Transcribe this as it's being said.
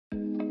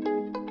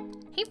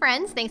Hey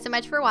friends, thanks so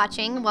much for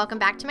watching. Welcome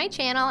back to my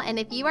channel, and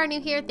if you are new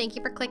here, thank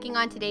you for clicking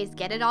on today's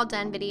Get It All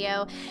Done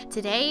video.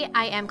 Today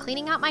I am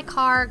cleaning out my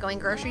car, going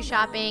grocery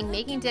shopping,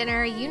 making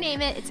dinner, you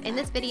name it, it's in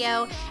this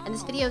video. And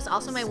this video is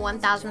also my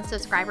 1,000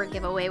 subscriber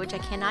giveaway, which I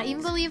cannot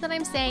even believe that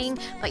I'm saying,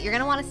 but you're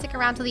going to want to stick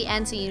around till the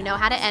end so you know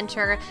how to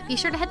enter. Be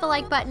sure to hit the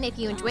like button if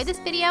you enjoyed this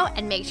video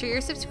and make sure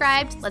you're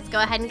subscribed. Let's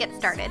go ahead and get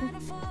started.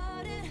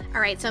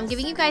 Alright, so I'm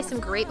giving you guys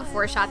some great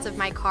before shots of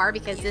my car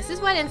because this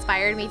is what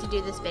inspired me to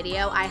do this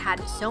video. I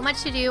had so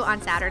much to do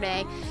on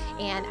Saturday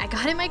and I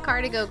got in my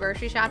car to go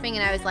grocery shopping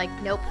and I was like,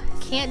 nope,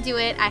 can't do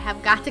it. I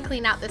have got to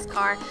clean out this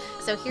car.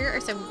 So here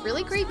are some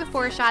really great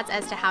before shots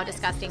as to how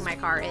disgusting my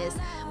car is.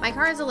 My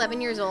car is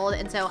 11 years old,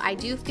 and so I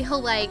do feel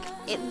like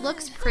it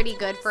looks pretty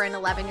good for an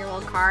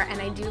 11-year-old car, and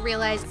I do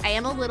realize I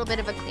am a little bit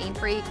of a clean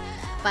freak,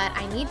 but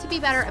I need to be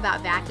better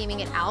about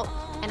vacuuming it out.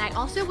 And I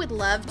also would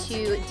love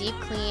to deep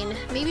clean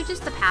maybe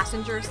just the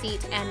passenger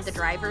seat and the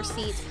driver's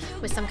seat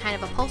with some kind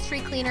of upholstery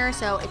cleaner.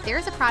 So if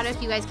there's a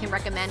product you guys can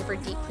recommend for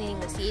deep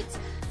cleaning the seats,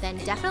 then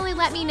definitely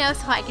let me know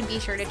so I can be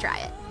sure to try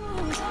it.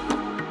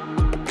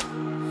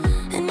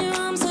 In your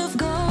arms of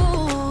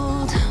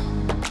gold.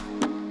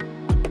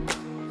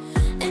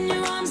 In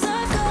your arms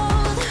of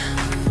gold.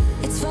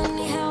 It's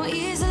funny how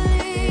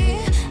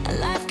easily a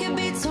life can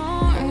be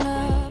torn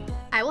up.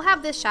 I will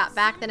have this shop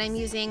vac that I'm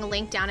using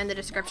linked down in the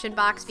description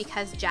box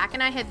because Jack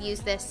and I have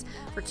used this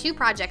for 2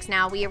 projects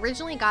now. We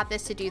originally got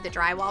this to do the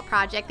drywall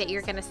project that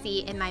you're going to see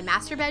in my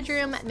master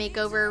bedroom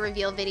makeover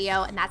reveal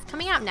video, and that's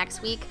coming out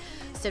next week.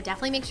 So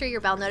definitely make sure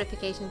your bell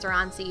notifications are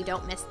on so you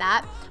don't miss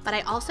that. But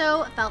I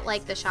also felt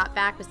like the shop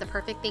vac was the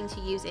perfect thing to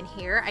use in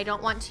here. I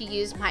don't want to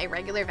use my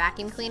regular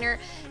vacuum cleaner,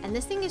 and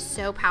this thing is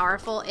so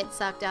powerful. It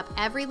sucked up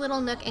every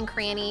little nook and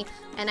cranny,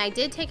 and I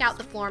did take out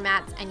the floor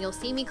mats, and you'll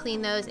see me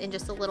clean those in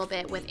just a little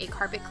bit with a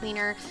carpet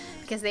cleaner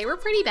because they were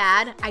pretty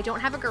bad. I don't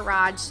have a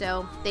garage,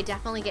 so they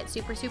definitely get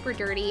super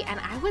dirty, and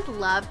I would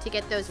love to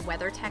get those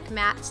WeatherTech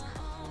mats.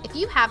 If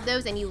you have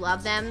those and you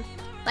love them,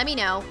 let me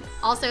know.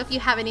 Also, if you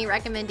have any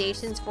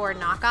recommendations for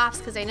knockoffs,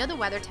 because I know the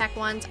WeatherTech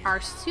ones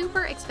are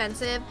super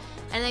expensive,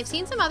 and I've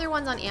seen some other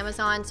ones on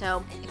Amazon,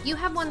 so if you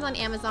have ones on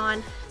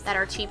Amazon that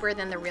are cheaper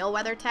than the real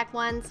WeatherTech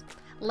ones,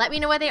 let me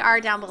know what they are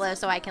down below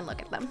so I can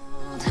look at them.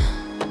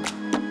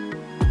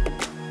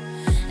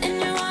 In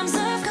your arms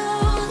of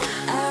gold,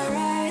 I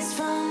rise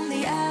from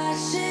the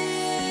ashes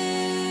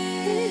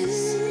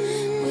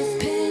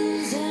with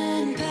pins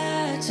and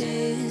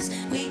patches.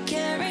 We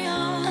carry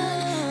on.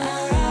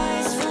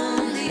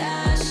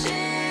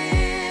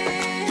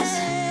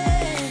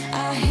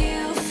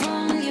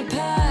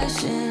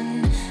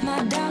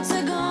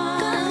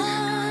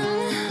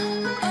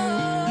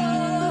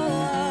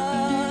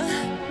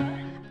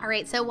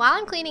 Alright, so while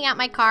I'm cleaning out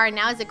my car,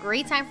 now is a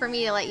great time for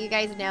me to let you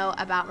guys know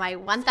about my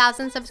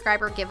 1,000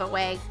 subscriber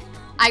giveaway.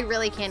 I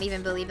really can't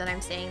even believe that I'm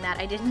saying that.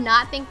 I did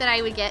not think that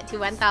I would get to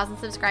 1,000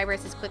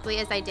 subscribers as quickly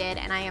as I did,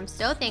 and I am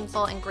so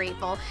thankful and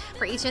grateful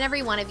for each and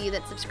every one of you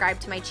that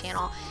subscribed to my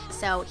channel.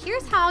 So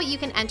here's how you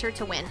can enter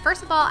to win.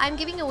 First of all, I'm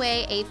giving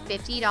away a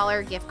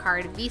 $50 gift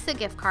card, Visa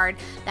gift card.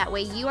 That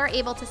way you are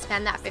able to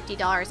spend that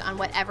 $50 on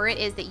whatever it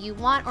is that you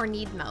want or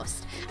need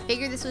most. I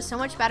figured this was so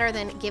much better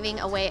than giving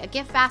away a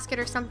gift basket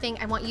or something.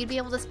 I want you to be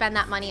able to spend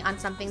that money on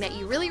something that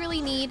you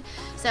really need.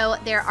 So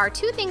there are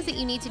 2 things that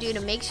you need to do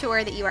to make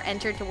sure that you are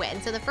entered to win.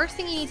 So the first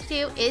thing you need to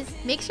do is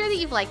make sure that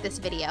you've liked this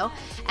video,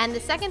 and the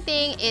second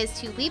thing is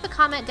to leave a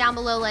comment down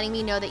below letting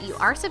me know that you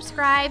are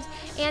subscribed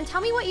and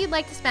tell me what you'd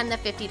like to spend the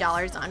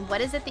 $50 on.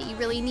 What is it that you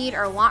really need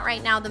or want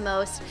right now the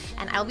most,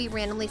 and I'll be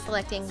randomly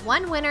selecting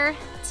one winner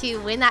to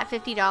win that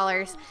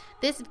 $50.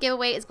 This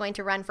giveaway is going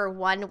to run for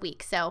 1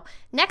 week. So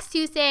next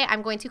Tuesday,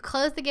 I'm going to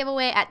close the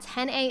giveaway at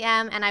 10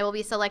 a.m. and I will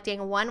be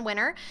selecting one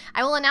winner.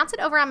 I will announce it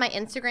over on my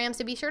Instagram,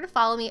 so be sure to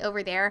follow me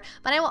over there.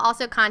 But I will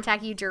also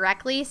contact you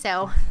directly,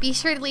 so be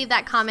sure to leave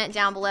that comment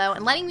down below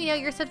and letting me know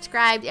you're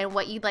subscribed and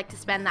what you'd like to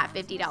spend that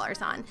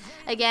 $50 on.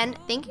 Again,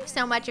 thank you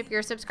so much if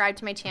you're subscribed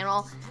to my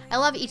channel. I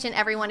love each and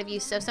every one of you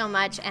so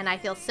much, and I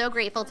feel so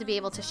grateful to be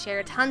able to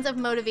share tons of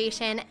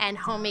motivation and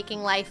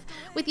homemaking life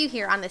with you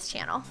here on this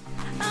channel.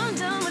 I'm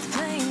done with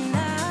playing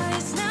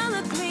nice. Now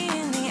look me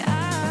in the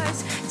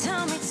eyes.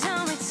 Tell me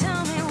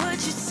what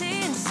you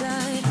see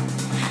inside.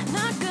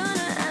 Not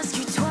gonna ask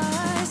you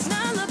twice.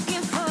 Not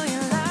looking for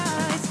your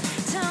lies.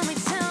 Tell me,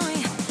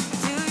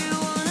 do you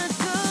wanna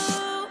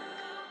go?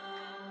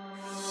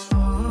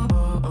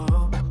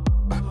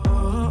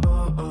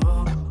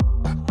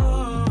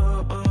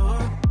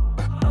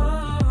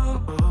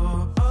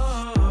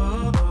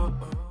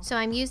 So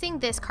I'm using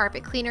this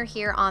carpet cleaner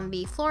here on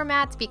the floor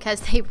mats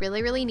because they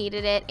really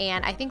needed it,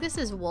 and I think this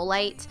is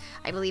Woolite.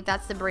 I believe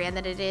that's the brand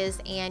that it is,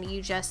 and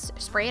you just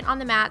spray it on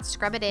the mat,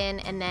 scrub it in,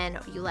 and then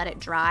you let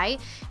it dry.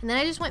 And then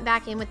I just went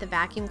back in with the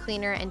vacuum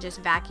cleaner and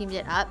just vacuumed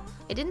it up.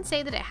 It didn't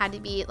say that it had to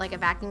be like a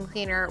vacuum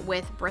cleaner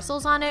with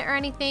bristles on it or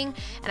anything,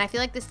 and I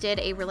feel like this did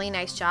a really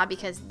nice job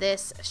because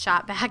this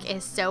shop vac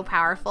is so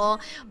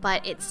powerful,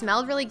 but it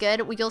smelled really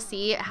good. You'll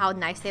see how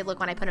nice they look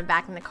when I put them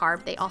back in the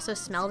car. They also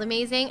smelled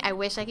amazing. I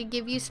wish I could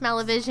give you smell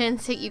television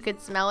so you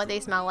could smell what they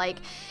smell like.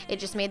 It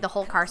just made the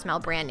whole car smell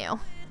brand new.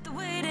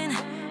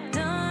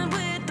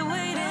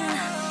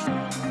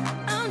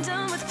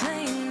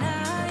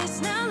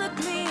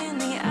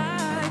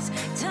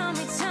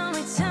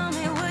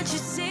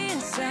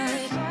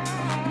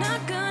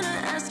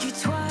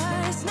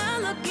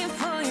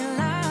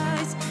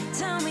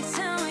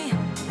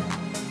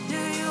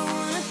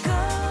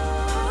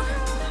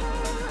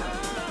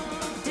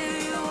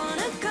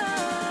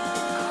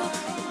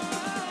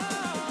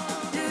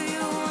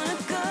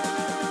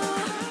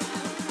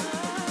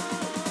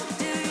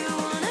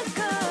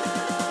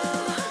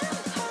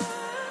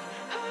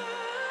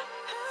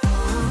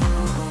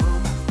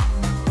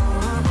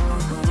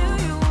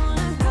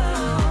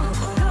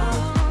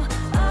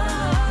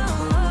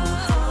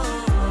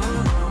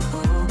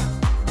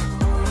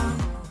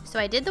 So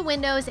I did the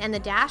windows, and the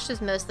dash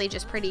was mostly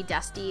just pretty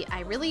dusty.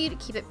 I really need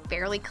to keep it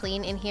fairly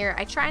clean in here.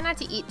 I try not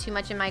to eat too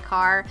much in my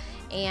car,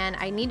 and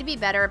I need to be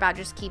better about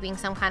just keeping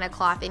some kind of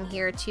cloth in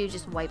here to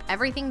just wipe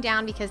everything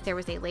down because there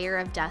was a layer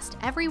of dust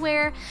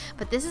everywhere.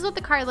 But this is what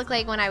the car looked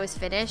like when I was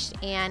finished,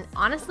 and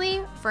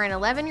honestly, for an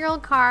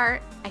 11-year-old car,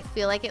 I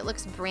feel like it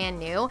looks brand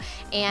new.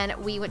 And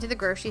we went to the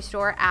grocery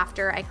store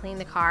after I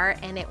cleaned the car,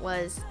 and it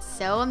was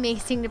so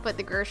amazing to put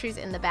the groceries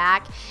in the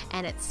back,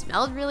 and it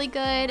smelled really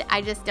good.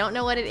 I just don't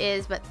know what it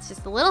is, but it's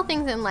just the little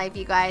things in life,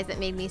 you guys, that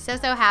made me so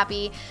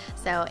happy.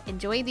 So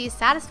enjoy these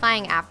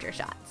satisfying after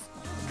shots.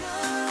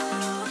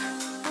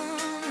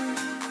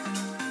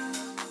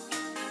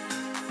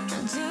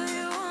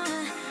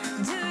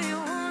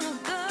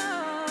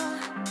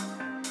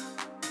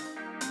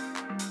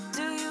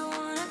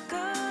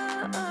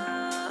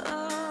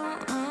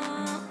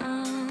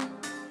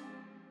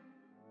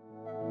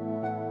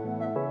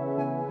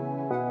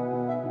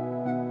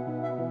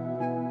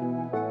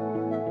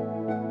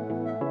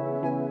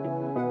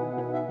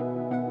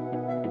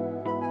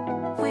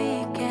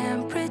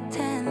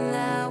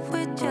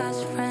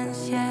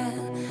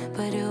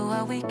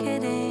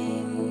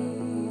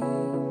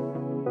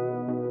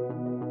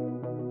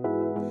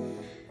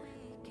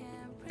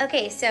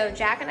 Okay, so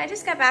Jack and I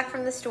just got back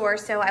from the store,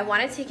 so I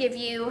wanted to give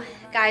you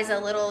guys a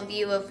little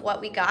view of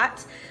what we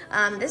got.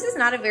 This is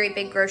not a very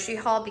big grocery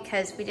haul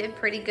because we did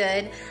pretty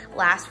good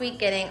last week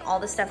getting all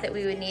the stuff that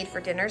we would need for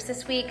dinners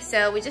this week.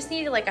 So we just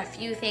needed like a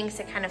few things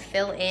to kind of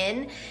fill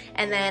in,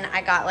 and then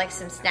I got like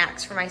some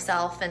snacks for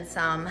myself and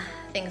some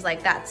things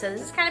like that. So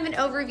this is kind of an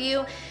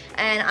overview,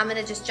 and I'm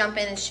gonna just jump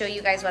in and show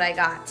you guys what I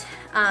got.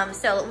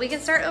 So we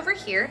can start over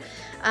here.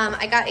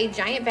 I got a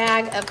giant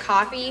bag of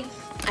coffee.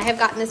 I have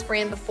gotten this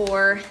brand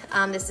before.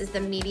 This is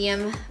the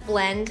medium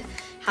blend,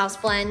 house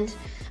blend.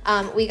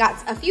 We got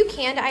a few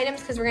canned items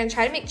because we're gonna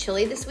try to make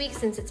chili this week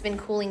since it's been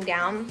cooling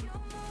down.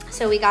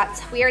 So we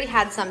already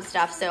had some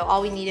stuff, so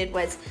all we needed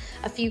was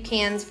a few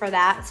cans for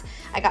that.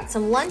 I got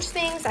some lunch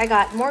things. I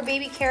got more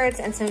baby carrots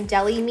and some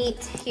deli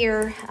meat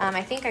here.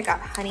 I think I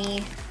got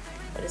honey,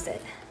 what is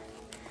it?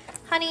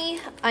 Honey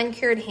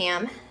uncured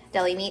ham,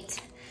 deli meat.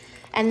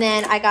 And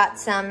then I got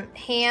some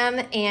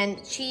ham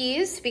and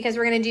cheese because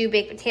we're gonna do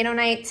baked potato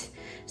night.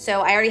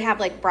 So I already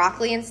have like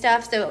broccoli and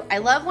stuff. So I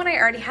love when I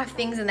already have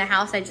things in the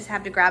house. I just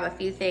have to grab a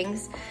few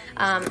things.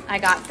 I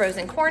got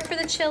frozen corn for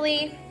the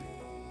chili.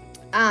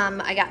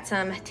 I got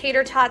some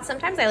tater tots.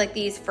 Sometimes I like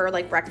these for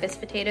like breakfast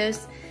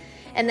potatoes.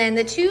 And then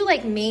the two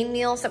like main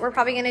meals that we're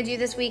probably gonna do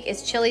this week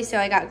is chili. So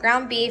I got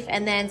ground beef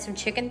and then some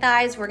chicken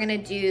thighs. We're gonna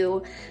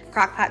do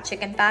crock pot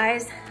chicken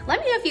thighs. Let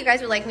me know if you guys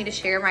would like me to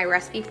share my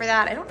recipe for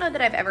that. I don't know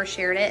that I've ever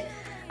shared it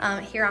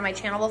here on my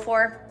channel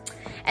before.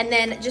 And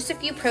then just a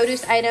few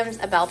produce items,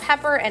 a bell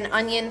pepper and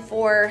onion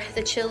for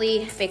the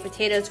chili, baked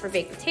potatoes for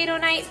baked potato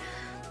night.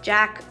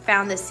 Jack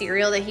found the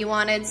cereal that he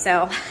wanted,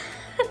 so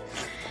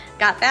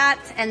got that.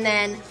 And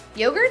then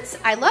yogurts,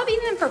 I love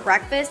eating them for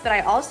breakfast, but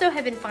I also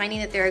have been finding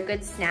that they're a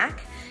good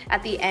snack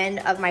at the end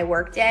of my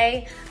work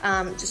day.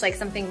 Just like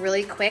something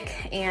really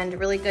quick and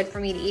really good for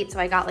me to eat. So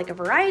I got like a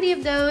variety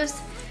of those.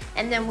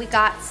 And then we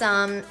got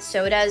some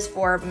sodas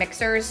for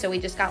mixers. So we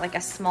just got like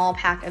a small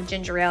pack of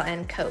ginger ale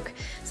and Coke.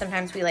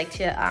 Sometimes we like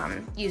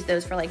to use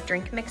those for like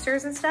drink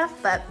mixers and stuff.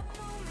 But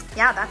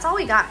yeah, that's all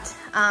we got.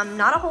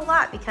 Not a whole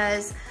lot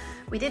because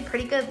we did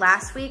pretty good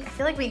last week. I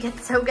feel like we get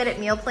so good at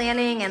meal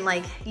planning and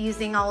like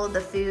using all of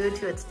the food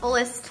to its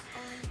fullest.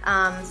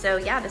 So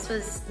yeah, this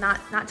was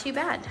not too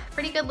bad.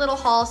 Pretty good little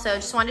haul. So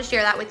just wanted to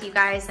share that with you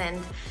guys, and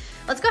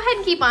let's go ahead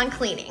and keep on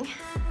cleaning.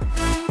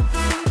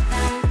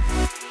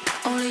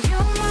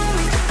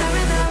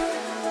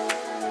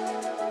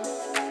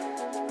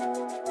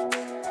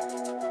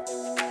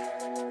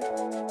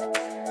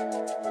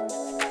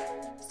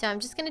 So I'm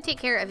just gonna take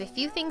care of a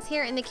few things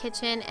here in the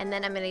kitchen, and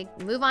then I'm gonna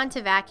move on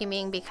to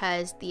vacuuming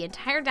because the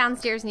entire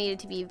downstairs needed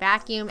to be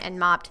vacuumed and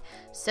mopped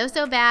so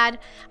bad.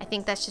 I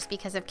think that's just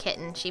because of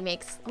Kitten. She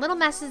makes little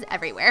messes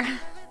everywhere.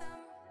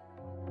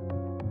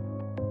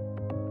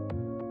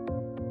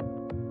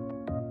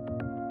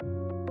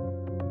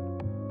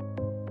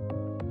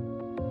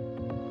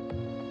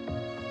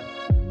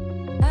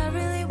 I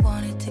really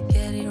wanted to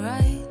get it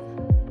right,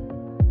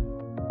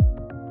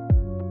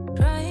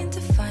 trying to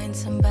find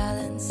some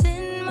balance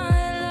in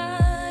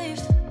my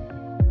life,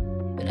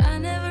 but I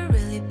never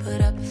really put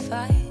up a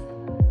fight.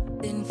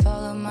 Didn't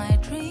follow my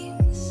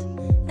dreams,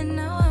 and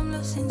now I'm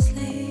losing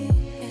sleep.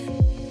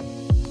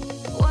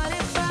 What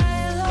if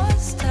I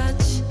lost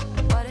touch?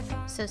 What if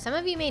I... So some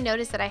of you may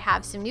notice that I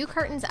have some new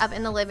curtains up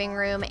in the living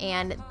room,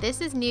 and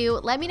this is new.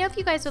 Let me know if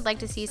you guys would like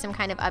to see some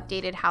kind of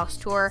updated house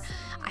tour.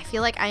 I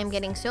feel like I am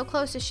getting so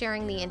close to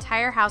sharing the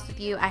entire house with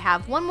you. I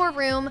have one more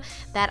room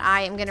that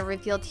I am going to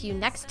reveal to you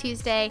next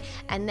Tuesday,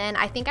 and then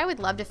I think I would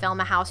love to film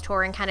a house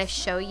tour and kind of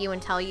show you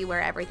and tell you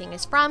where everything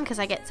is from, because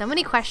I get so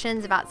many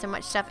questions about so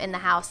much stuff in the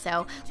house.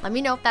 So let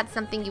me know if that's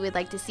something you would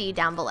like to see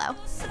down below.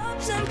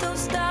 Ups and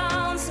those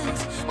downs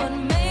is what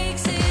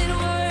makes it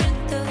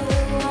worth the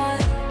while.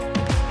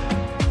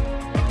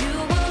 You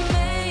will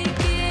make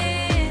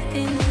it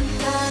in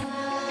time.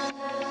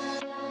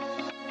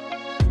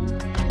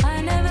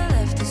 I never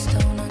left a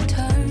stone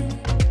unturned,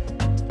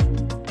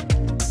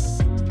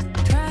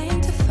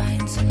 trying to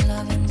find some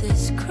love in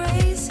this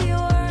crazy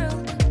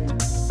world.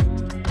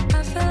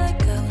 I felt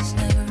like I was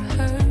never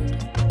heard.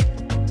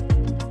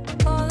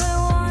 All I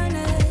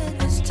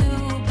wanted was to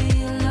be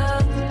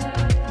loved.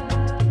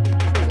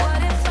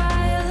 What if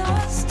I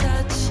lost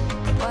touch?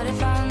 What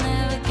if I'll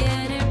never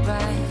get it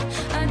right?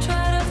 I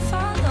try to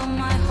follow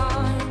my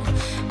heart,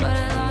 but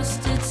I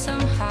lost it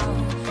somehow.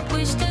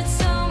 Wish that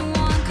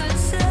someone could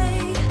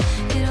say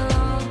it'll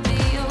all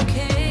be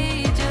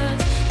okay.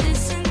 Just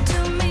listen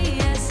to me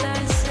as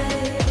I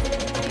say.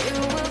 You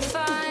will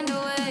find a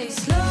way.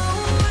 Slow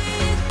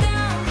it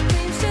down.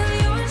 Dreams still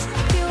yours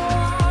if you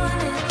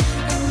want it.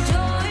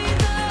 Enjoy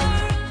the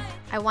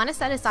ride. I want to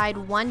set aside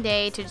one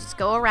day to just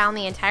go around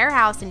the entire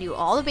house and do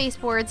all the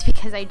baseboards,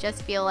 because I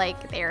just feel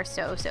like they are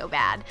so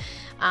bad.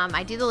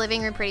 I do the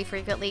living room pretty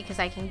frequently because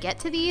I can get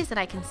to these and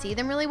I can see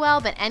them really well,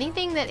 but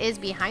anything that is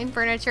behind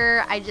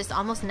furniture, I just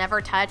almost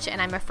never touch,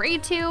 and I'm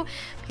afraid to,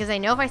 because I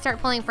know if I start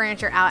pulling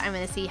furniture out, I'm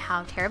going to see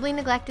how terribly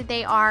neglected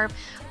they are.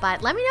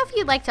 But let me know if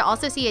you'd like to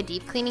also see a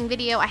deep cleaning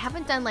video. I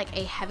haven't done like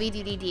a heavy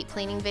duty deep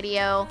cleaning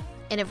video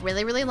in a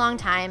really long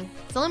time,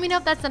 so let me know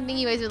if that's something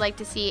you guys would like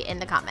to see in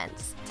the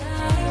comments.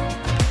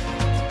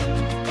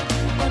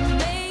 What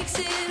makes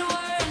it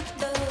worth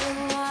the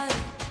while?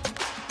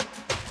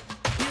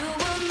 You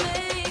will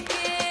make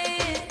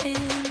it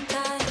in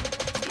time.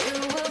 You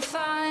will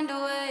find a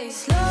way.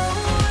 Slow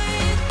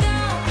it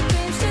down.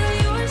 Dreams still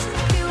yours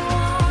if you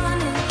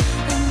want it.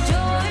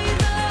 Enjoy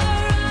the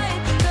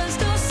ride. 'Cause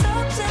those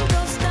ups and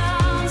those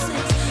downs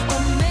is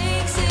what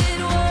makes it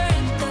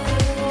worth the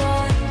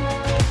while.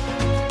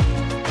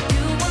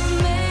 You will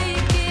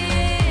make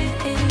it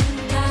in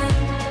time.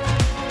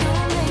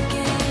 You'll make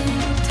it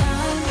in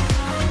time.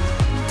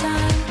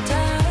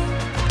 Time.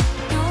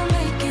 You'll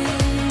make it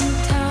in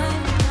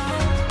time.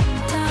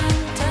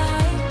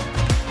 Time.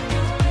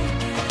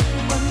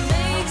 What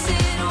makes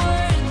it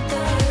worth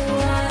the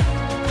while?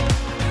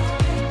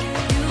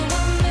 You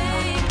will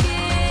make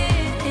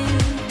it in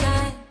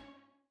time.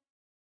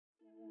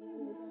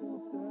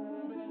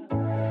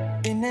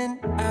 In and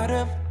out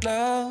of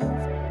love,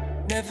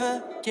 never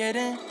get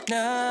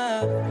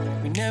enough.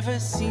 We never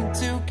seem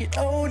to get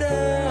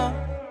older.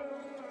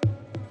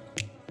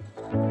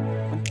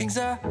 When things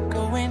are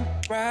going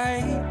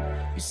right,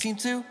 you seem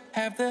to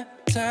have the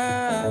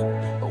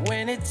time, but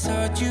when it's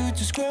hard, you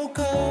just grow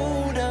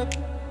cold up.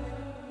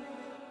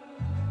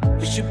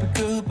 We should be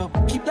good, but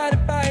we keep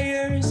lighting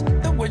fires.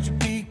 The words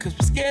repeat, 'cause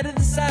we're scared of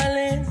the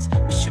silence.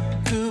 We should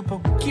be good, but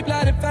we keep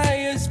lighting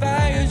fires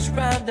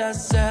around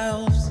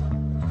ourselves.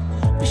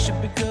 We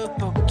should be good,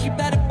 but we keep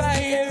lighting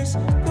fires.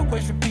 The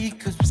words repeat,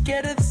 'cause we're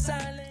scared of the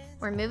silence.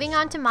 We're moving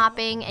on to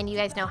mopping, and you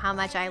guys know how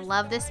much I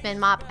love this spin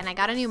mop, and I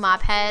got a new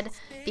mop head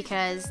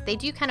because they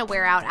do kind of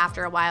wear out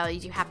after a while. You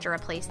do have to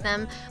replace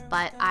them,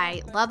 but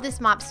I love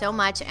this mop so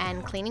much,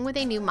 and cleaning with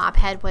a new mop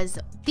head was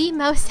the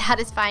most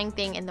satisfying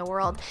thing in the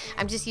world.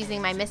 I'm just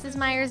using my Mrs.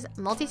 Meyer's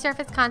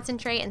multi-surface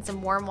concentrate and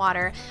some warm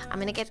water. I'm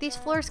gonna get these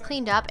floors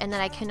cleaned up, and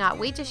then I cannot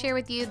wait to share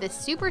with you this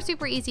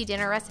super easy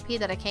dinner recipe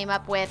that I came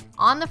up with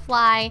on the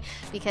fly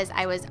because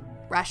I was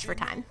rushed for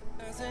time.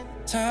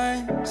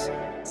 Times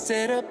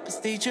set up a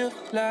stage of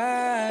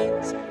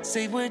lies.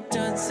 Say we're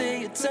done,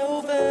 say it's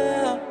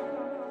over.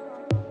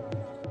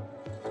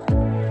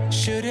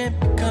 Shouldn't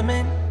be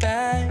coming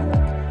back,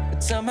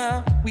 but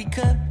somehow we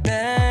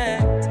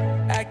connect.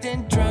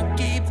 Acting drunk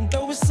even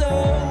though we're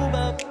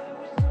sober.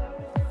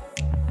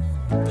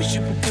 We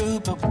should be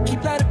good, but we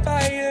keep lighting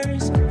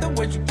fires. The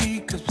words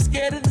repeat, 'cause we're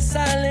scared of the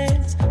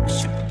silence. We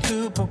should be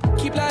good, but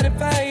we keep lighting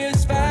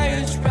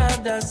fires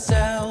around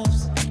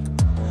ourselves.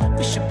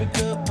 We should be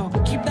good, but we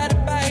keep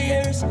lighting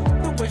fires.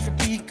 The words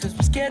repeat, 'cause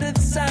we're scared of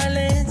the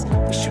silence.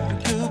 We should be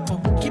good, but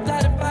we keep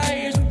lighting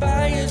fires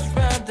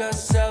around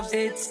ourselves.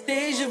 It's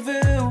deja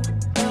vu.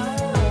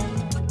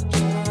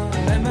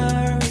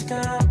 Memories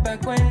come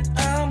back when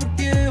I'm with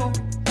you.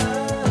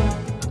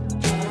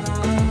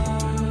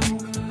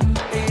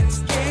 It's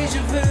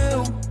deja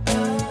vu.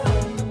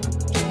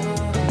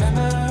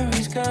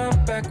 Memories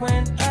come back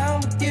when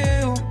I'm with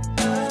you.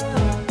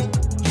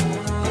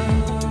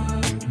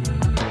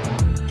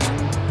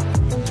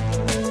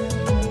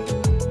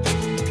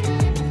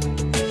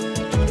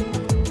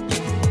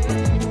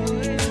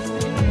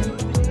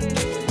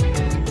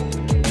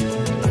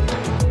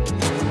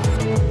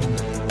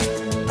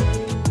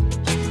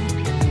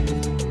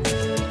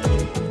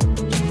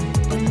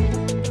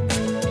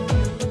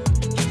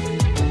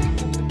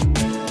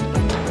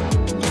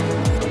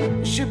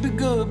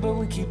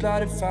 keep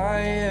lighting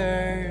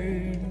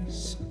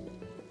fires.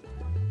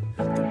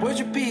 The words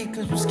repeat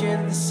cause we're scared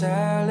of the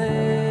silence.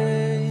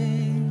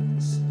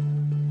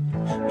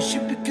 We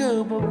should be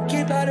good, but we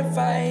keep lighting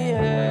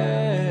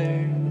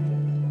fires.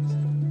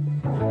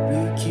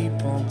 We keep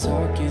on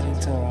talking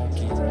and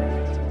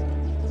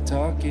talking,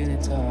 talking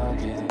and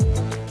talking.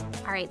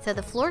 All right, so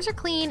the floors are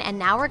clean and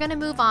now we're gonna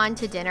move on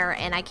to dinner,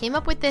 and I came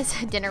up with this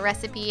dinner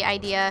recipe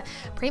idea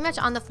pretty much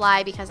on the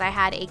fly because I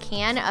had a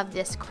can of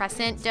this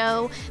crescent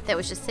dough that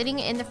was just sitting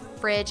in the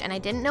fridge and I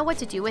didn't know what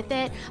to do with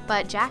it,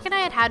 but Jack and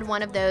I had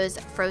one of those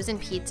frozen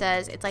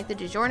pizzas. It's like the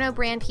DiGiorno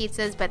brand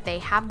pizzas, but they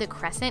have the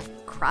crescent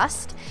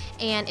crust,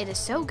 and it is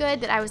so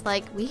good that I was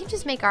like, we can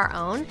just make our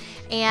own.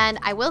 And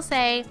I will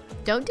say,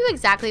 don't do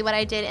exactly what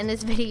I did in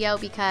this video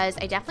because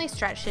I definitely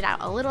stretched it out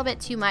a little bit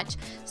too much,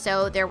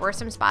 so there were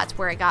some spots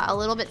where it got a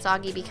little bit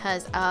soggy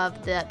because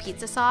of the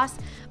pizza sauce,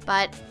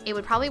 but it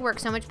would probably work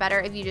so much better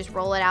if you just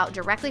roll it out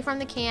directly from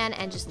the can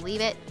and just leave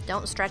it.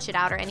 Don't stretch it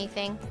out or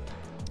anything.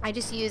 I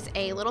just used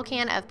a little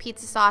can of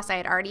pizza sauce I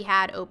had already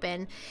had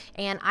open,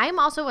 and I'm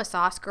also a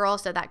sauce girl,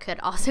 so that could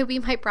also be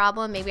my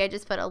problem. Maybe I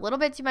just put a little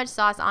bit too much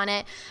sauce on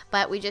it,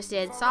 but we just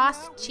did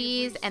sauce,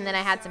 cheese, and then I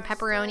had some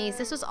pepperonis.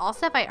 This was all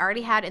stuff I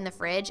already had in the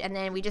fridge, and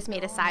then we just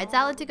made a side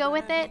salad to go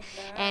with it,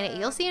 and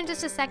you'll see in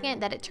just a second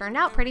that it turned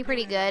out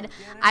pretty good.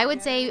 I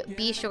would say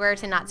be sure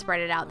to not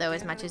spread it out though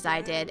as much as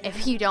I did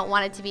if you don't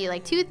want it to be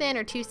like too thin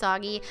or too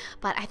soggy,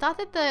 but I thought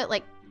that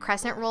the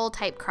crescent roll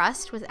type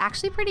crust was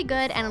actually pretty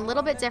good and a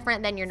little bit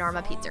different than your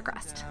normal pizza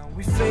crust.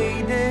 We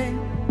faded,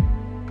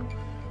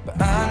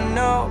 but I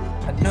know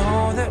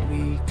that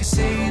we can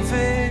save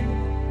it.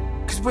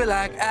 Cause we're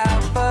like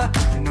Alpha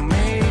and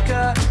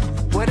Omega.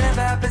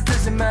 Whatever happens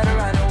doesn't matter,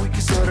 I know we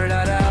can sort it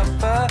out.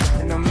 Alpha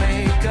and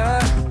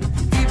Omega.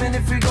 Even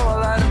if we go a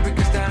lot and break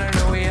us down, I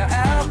know we are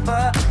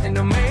Alpha and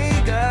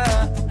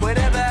Omega.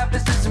 Whatever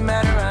happens doesn't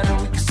matter, I know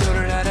we can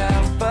sort it out.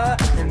 Alpha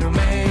and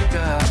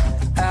Omega.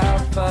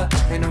 Alpha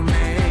and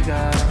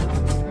Omega.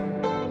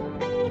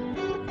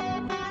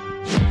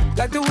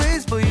 Like the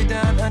waves pull you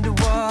down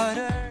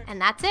underwater. And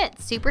that's it.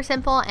 Super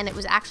simple, and it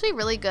was actually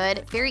really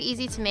good. Very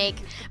easy to make,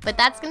 but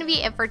that's going to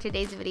be it for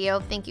today's video.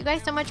 Thank you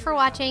guys so much for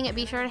watching.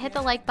 Be sure to hit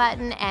the like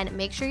button and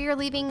make sure you're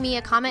leaving me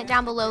a comment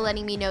down below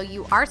letting me know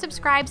you are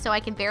subscribed so I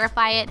can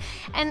verify it.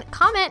 And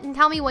comment and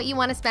tell me what you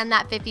want to spend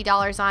that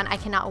 $50 on. I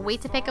cannot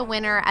wait to pick a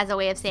winner as a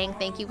way of saying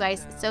thank you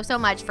guys so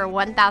much for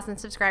 1,000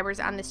 subscribers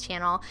on this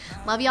channel.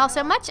 Love you all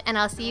so much, and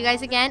I'll see you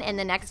guys again in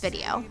the next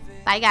video.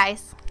 Bye,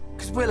 guys.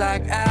 Cause we're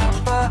like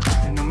Alpha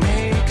and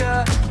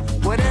Omega.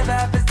 Whatever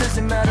happens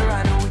doesn't matter,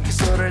 I know we can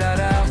sort it out.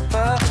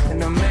 Alpha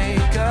and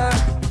Omega.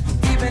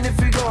 Even if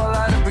we go a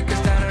lot and break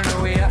us down, I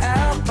know we are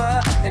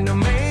Alpha and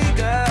Omega.